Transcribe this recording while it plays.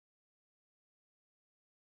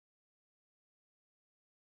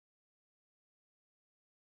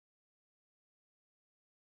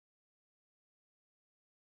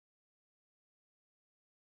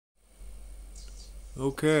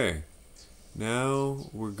Okay, now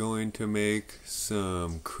we're going to make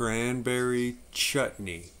some cranberry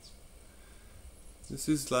chutney. This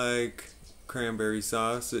is like cranberry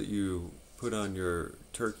sauce that you put on your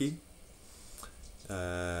turkey,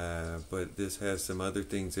 but this has some other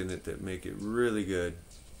things in it that make it really good.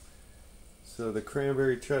 So the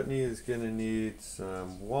cranberry chutney is going to need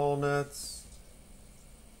some walnuts,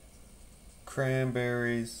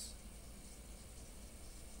 cranberries,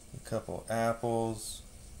 a couple apples,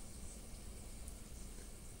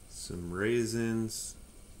 some raisins,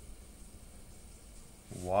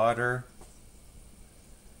 water,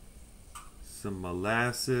 some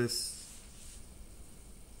molasses,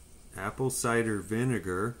 apple cider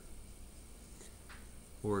vinegar,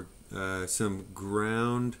 or some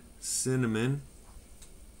ground cinnamon,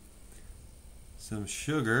 some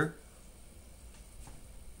sugar,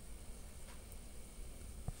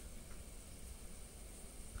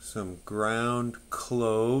 some ground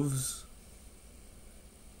cloves,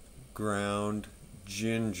 ground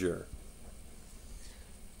ginger.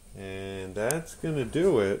 And that's going to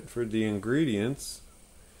do it for the ingredients.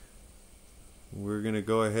 We're going to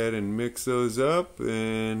go ahead and mix those up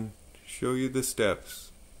and show you the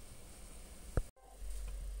steps.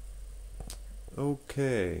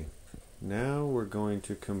 Okay, now we're going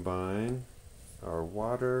to combine our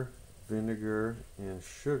water, vinegar, and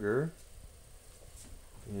sugar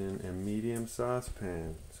in a medium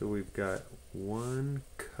saucepan. So we've got 1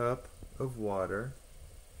 cup of water,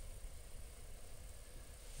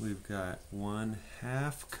 we've got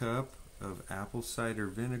 1/2 cup of apple cider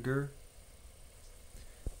vinegar,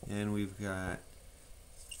 and we've got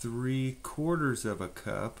 3/4 of a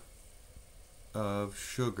cup of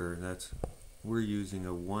sugar. We're using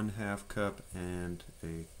a 1/2 cup and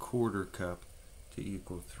a 1/4 cup to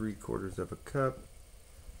equal 3/4 of a cup.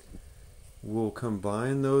 We'll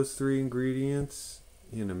combine those 3 ingredients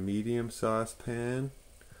in a medium saucepan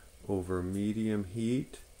over medium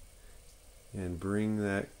heat and bring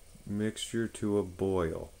that mixture to a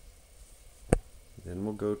boil. Then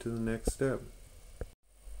we'll go to the next step.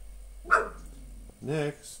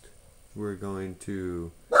 Next, we're going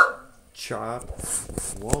to chop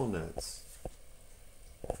walnuts.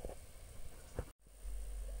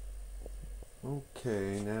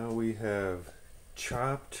 Okay, now we have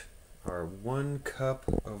chopped our 1 cup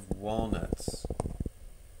of walnuts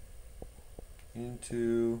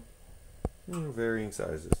into varying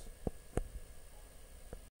sizes.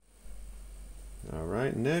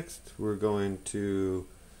 Alright, next we're going to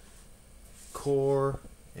core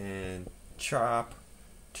and chop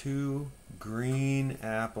 2 green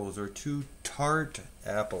apples, or 2 tart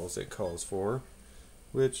apples it calls for,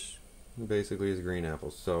 which basically is green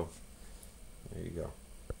apples. So there you go.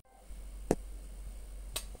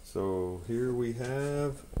 So here we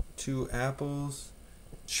have 2 apples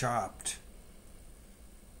chopped.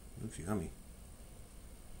 Looks yummy.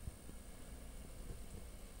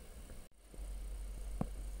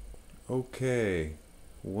 Okay,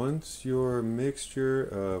 once your mixture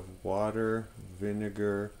of water,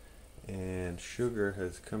 vinegar, and sugar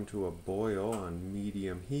has come to a boil on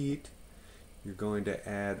medium heat, you're going to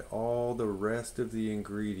add all the rest of the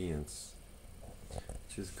ingredients,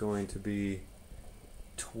 which is going to be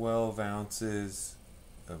 12 ounces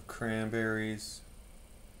of cranberries,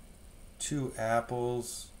 2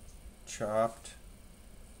 apples chopped,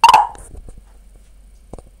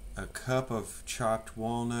 a cup of chopped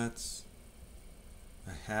walnuts,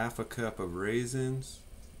 a 1/2 cup of raisins,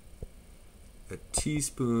 a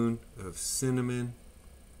teaspoon of cinnamon,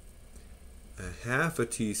 a 1/2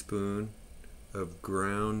 teaspoon of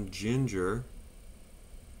ground ginger,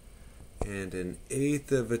 and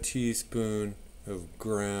 1/8 teaspoon of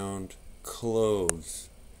ground cloves.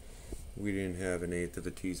 We didn't have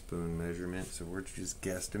 1/8 teaspoon measurement, so we're just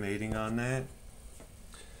guesstimating on that.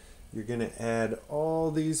 You're going to add all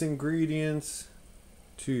these ingredients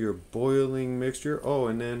to your boiling mixture. Oh,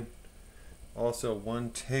 and then also 1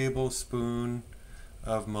 tablespoon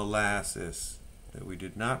of molasses that we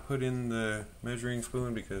did not put in the measuring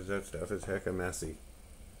spoon because that stuff is hecka messy.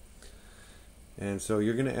 And so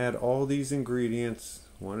you're going to add all these ingredients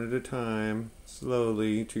one at a time,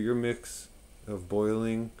 slowly, to your mix of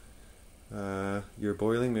boiling, your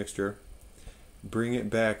boiling mixture. Bring it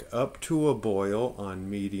back up to a boil on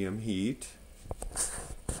medium heat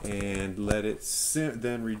and let it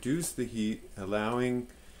then reduce the heat, allowing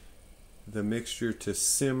the mixture to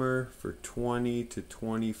simmer for 20 to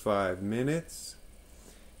 25 minutes,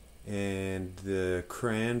 and the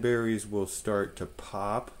cranberries will start to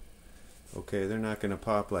pop. Okay, they're not going to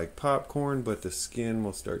pop like popcorn, but the skin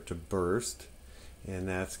will start to burst, and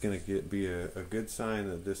that's going to be a good sign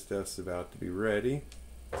that this stuff's about to be ready.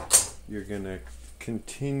 You're going to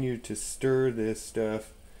continue to stir this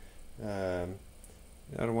stuff. I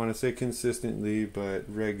don't want to say consistently, but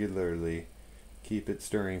regularly. Keep it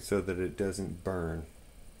stirring so that it doesn't burn.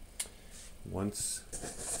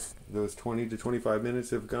 Once those 20 to 25 minutes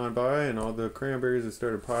have gone by and all the cranberries have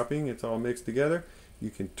started popping, it's all mixed together, you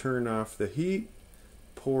can turn off the heat,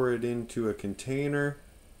 pour it into a container,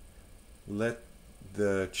 let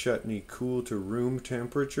the chutney cool to room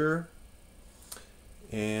temperature,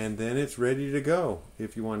 and then it's ready to go.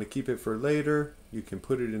 If you want to keep it for later, you can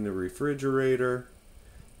put it in the refrigerator.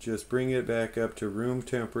 Just bring it back up to room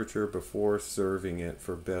temperature before serving it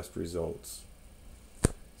for best results.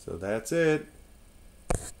 So that's it.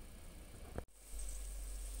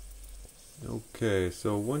 Okay,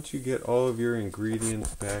 so once you get all of your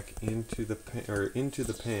ingredients back into the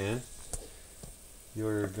pan,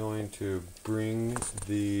 you're going to bring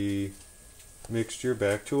the mixture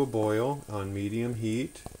back to a boil on medium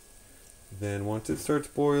heat. Then once it starts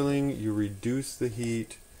boiling, you reduce the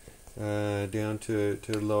heat down to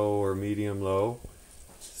low or medium low,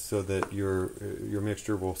 so that your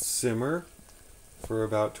mixture will simmer for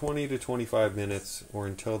about 20 to 25 minutes, or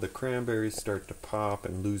until the cranberries start to pop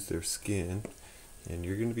and lose their skin. And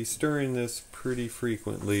you're going to be stirring this pretty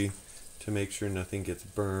frequently to make sure nothing gets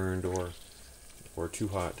burned or too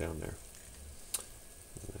hot down there.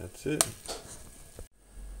 That's it.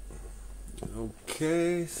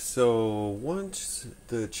 Okay, so once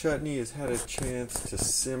the chutney has had a chance to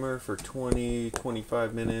simmer for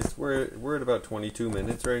 20-25 minutes, we're at about 22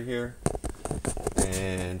 minutes right here,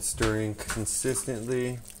 and stirring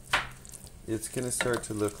consistently, it's going to start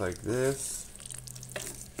to look like this.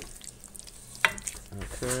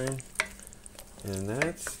 Okay, and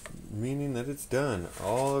that's meaning that it's done.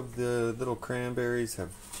 All of the little cranberries have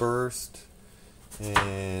burst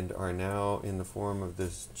and are now in the form of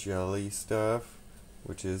this jelly stuff,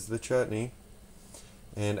 which is the chutney.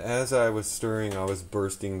 And as I was stirring, I was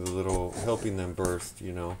bursting the little, helping them burst,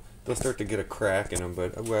 you know. They'll start to get a crack in them,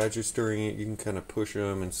 but as you're stirring it, you can kind of push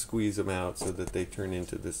them and squeeze them out so that they turn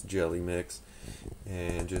into this jelly mix.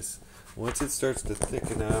 And just once it starts to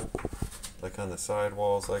thicken up, like on the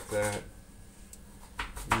sidewalls like that,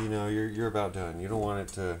 you know, you're about done. You don't want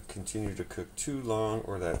it to continue to cook too long,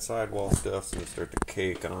 or that sidewall stuff's going to start to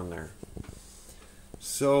cake on there.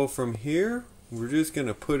 So from here, we're just going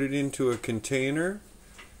to put it into a container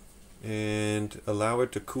and allow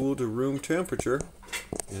it to cool to room temperature,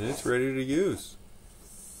 and it's ready to use.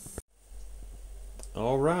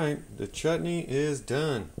 Alright, the chutney is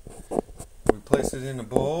done. We placed it in a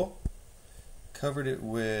bowl, covered it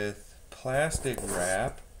with plastic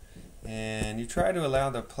wrap, and you try to allow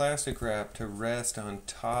the plastic wrap to rest on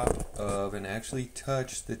top of and actually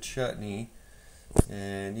touch the chutney.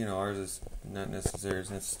 And you know, ours is not necessary, it's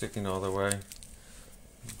not sticking all the way,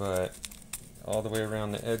 but all the way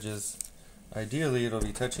around the edges, ideally it'll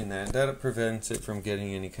be touching that. That prevents it from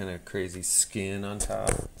getting any kind of crazy skin on top.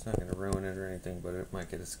 It's not going to ruin it or anything, but it might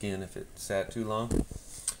get a skin if it sat too long.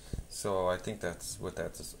 So I think that's what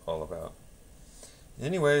that's all about.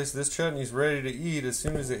 Anyways, this chutney's ready to eat as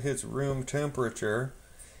soon as it hits room temperature.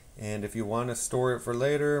 And if you want to store it for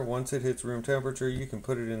later, once it hits room temperature, you can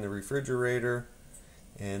put it in the refrigerator.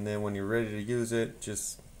 And then when you're ready to use it,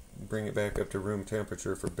 just bring it back up to room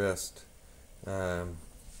temperature for best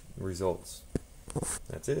results.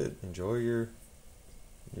 That's it. Enjoy your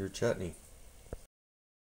chutney.